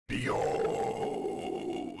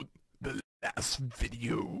Yo, the last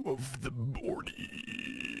video of the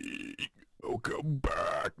morning. Welcome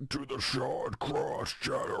back to the Short Cross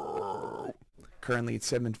channel. Currently it's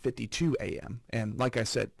 7:52 a.m. and like I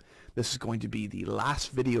said, this is going to be the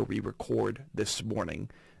last video we record this morning.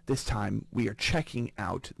 This time we are checking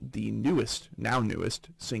out the newest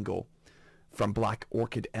single from Black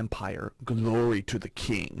Orchid Empire, Glory to the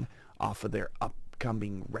King, off of their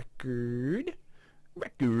upcoming record,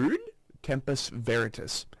 Tempus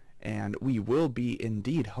Veritas. And we will be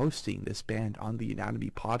indeed hosting this band on the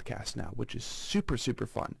Anatomy podcast now, which is super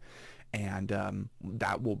fun. And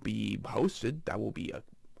that will be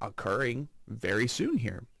occurring very soon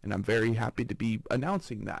here, and I'm very happy to be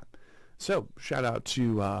announcing that. So shout out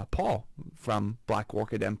to Paul from Black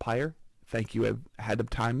Orchid Empire. Thank you ahead of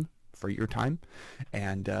time for your time.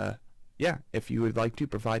 And yeah, if you would like to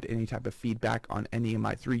provide any type of feedback on any of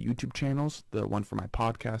my 3 YouTube channels, the one for my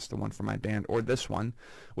podcast, the one for my band, or this one,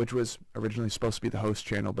 which was originally supposed to be the host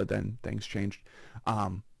channel, but then things changed.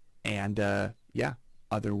 Yeah,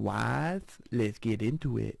 otherwise, let's get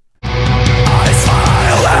into it. I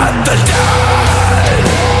smile at the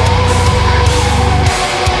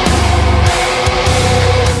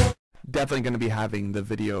dead! Definitely going to be having the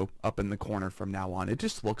video up in the corner from now on. It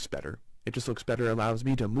just looks better. It just looks better, allows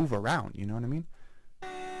me to move around, you know what I mean?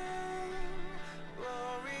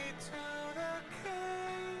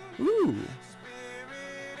 Ooh.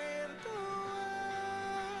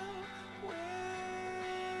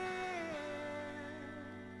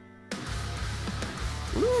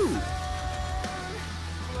 Ooh.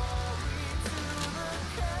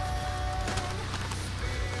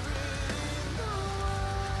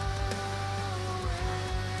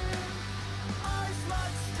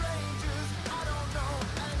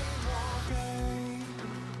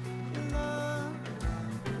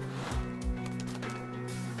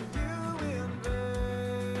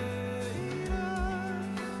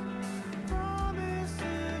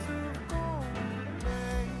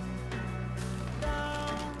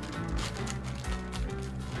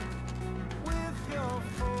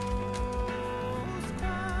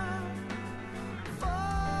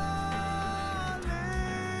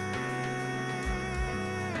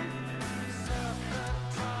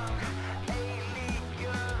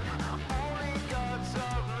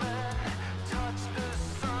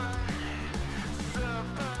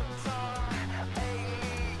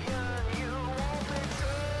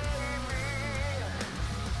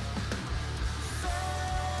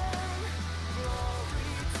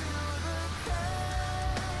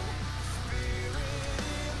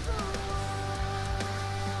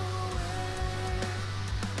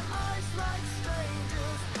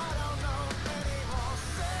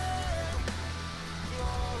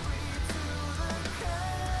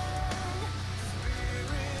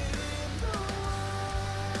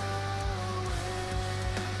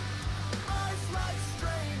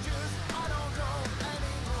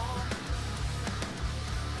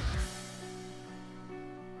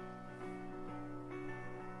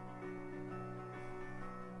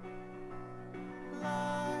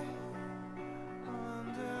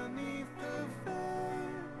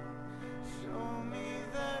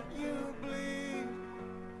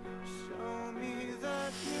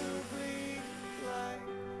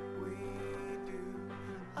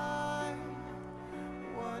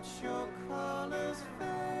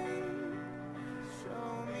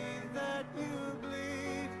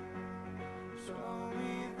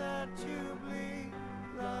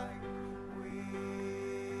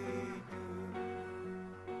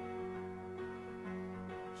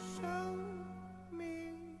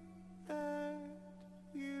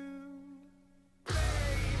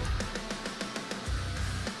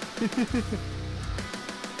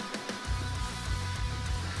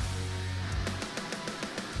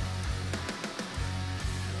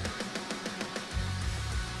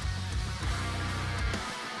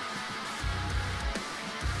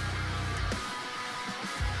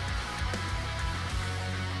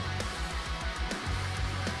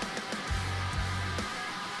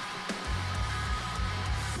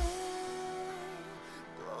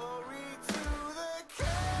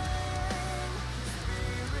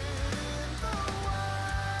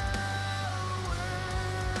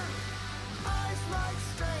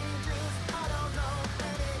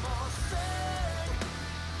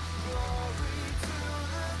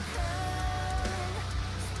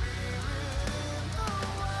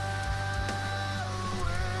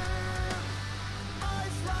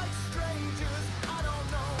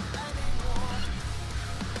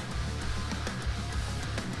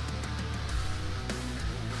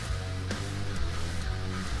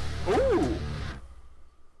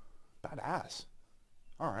 Badass.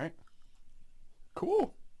 Alright.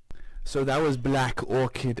 Cool. So that was Black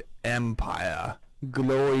Orchid Empire.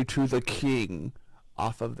 Glory to the King.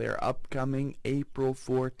 Off of their upcoming April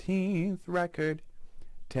 14th record,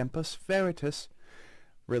 Tempus Veritas,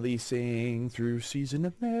 releasing through Season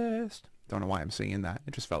of Mist. Don't know why I'm singing that.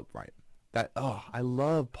 It just felt right. I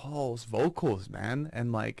love Paul's vocals, man.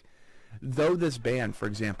 And like, though this band, for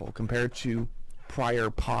example, compared to prior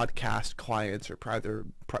podcast clients or prior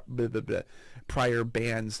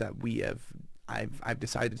bands that I've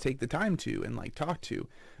decided to take the time to and like talk to,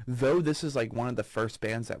 though this is like one of the first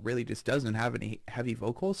bands that really just doesn't have any heavy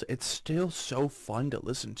vocals, it's still so fun to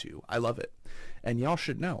listen to. I love it. And y'all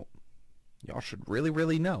should know, y'all should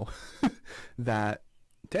really know that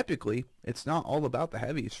typically it's not all about the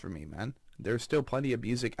heavies for me, man. There's still plenty of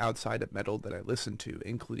music outside of metal that I listen to,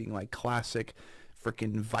 including like classic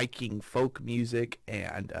freaking Viking folk music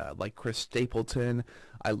and like Chris Stapleton.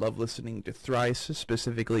 I love listening to Thrice,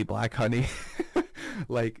 specifically Black Honey.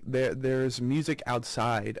 Like there's music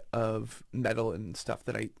outside of metal and stuff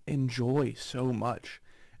that I enjoy so much.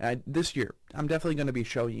 And this year, I'm definitely going to be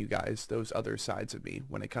showing you guys those other sides of me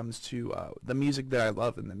when it comes to the music that I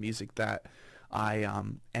love and the music that I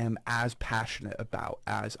am as passionate about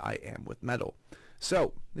as I am with metal.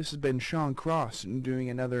 So, this has been Sean Cross doing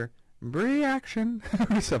another Breeaction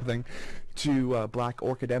or something to Black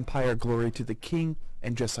Orchid Empire, Glory to the King,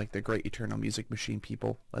 and just like the great Eternal Music Machine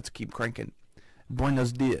people, let's keep cranking.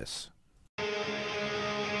 Buenos dias.